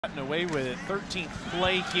Gotten away with it. 13th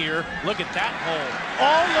play here. Look at that hole.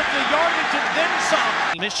 All of the yardage and then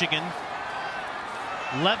some. Michigan.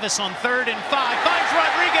 Levis on 3rd and 5. Finds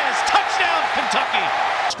Rodriguez. Touchdown, Kentucky.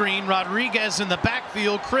 Screen. Rodriguez in the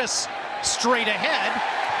backfield. Chris straight ahead.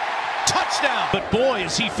 Touchdown. But boy,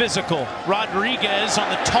 is he physical. Rodriguez on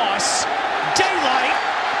the toss. Daylight.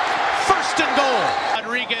 1st and goal.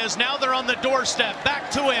 Rodriguez. Now they're on the doorstep. Back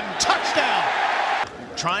to him. Touchdown.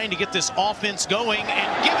 Trying to get this offense going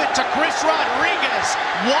and give it to Chris Rodriguez.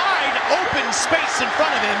 Wide open space in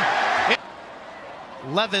front of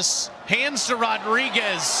him. Levis hands to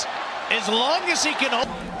Rodriguez as long as he can.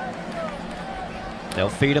 They'll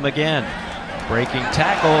feed him again. Breaking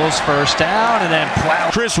tackles, 1st down, and then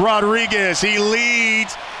plow. Chris Rodriguez, he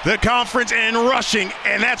leads the conference in rushing,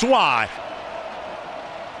 and that's why.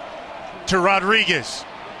 To Rodriguez,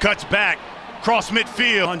 cuts back, cross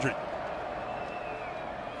midfield. 100.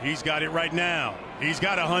 He's got it right now. He's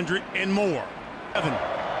got 100 and more. 7.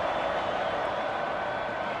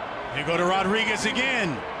 They go to Rodriguez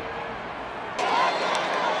again.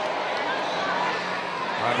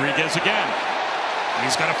 Rodriguez again.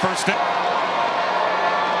 He's got a 1st down.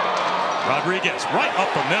 Rodriguez right up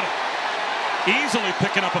the middle. Easily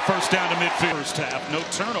picking up a 1st down to midfield. First half, no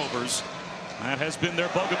turnovers. That has been their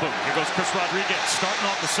bugaboo. Here goes Chris Rodriguez starting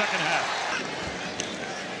off the 2nd half.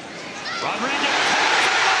 Rodriguez.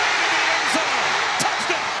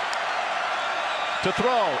 To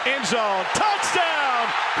throw, end zone, touchdown,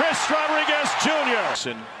 Chris Rodriguez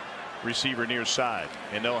Jr. Receiver near side,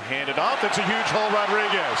 and they'll hand it off. That's a huge hole,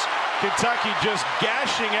 Rodriguez. Kentucky just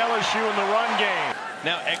gashing LSU in the run game.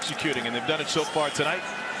 Now executing, and they've done it so far tonight.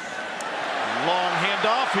 Long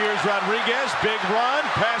handoff, here's Rodriguez, big run,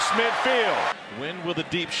 past midfield. When will the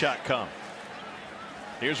deep shot come?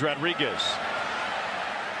 Here's Rodriguez.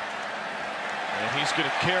 And he's going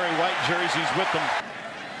to carry white jerseys with him.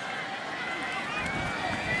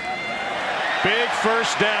 Big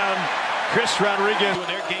 1st down. Chris Rodriguez doing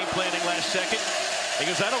their game planning last second. He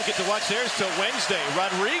goes, I don't get to watch theirs till Wednesday.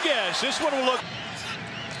 Rodriguez, this one will look.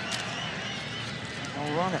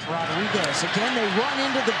 They'll run it. Rodriguez. Again, they run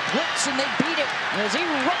into the blitz and they beat it as he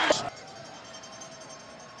runs.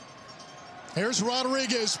 Here's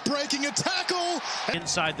Rodriguez breaking a tackle.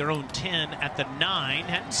 Inside their own 10 at the 9.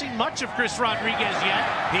 Hadn't seen much of Chris Rodriguez yet.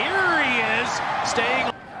 Here he is,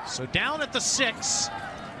 staying. So down at the 6.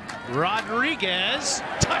 Rodriguez,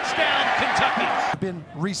 touchdown, Kentucky. Been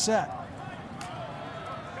reset.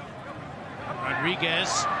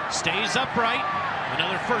 Rodriguez stays upright.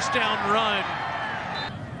 Another 1st down run.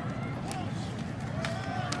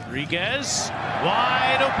 Rodriguez,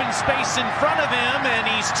 wide open space in front of him, and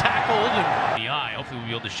he's tackled. Hopefully we'll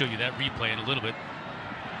be able to show you that replay in a little bit.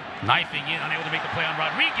 Knifing in, unable to make the play on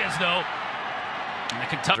Rodriguez, though. And the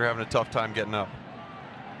Kentucky. They're having a tough time getting up.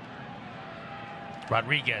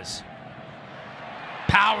 Rodriguez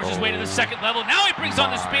powers his way to the 2nd level. Now he brings on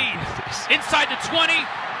the speed. Inside the 20.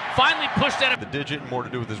 Finally pushed at him. The digit, more to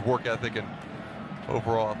do with his work ethic and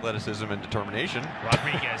overall athleticism and determination.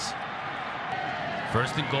 Rodriguez.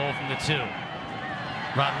 1st and goal from the 2.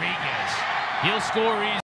 Rodriguez. He'll score easy.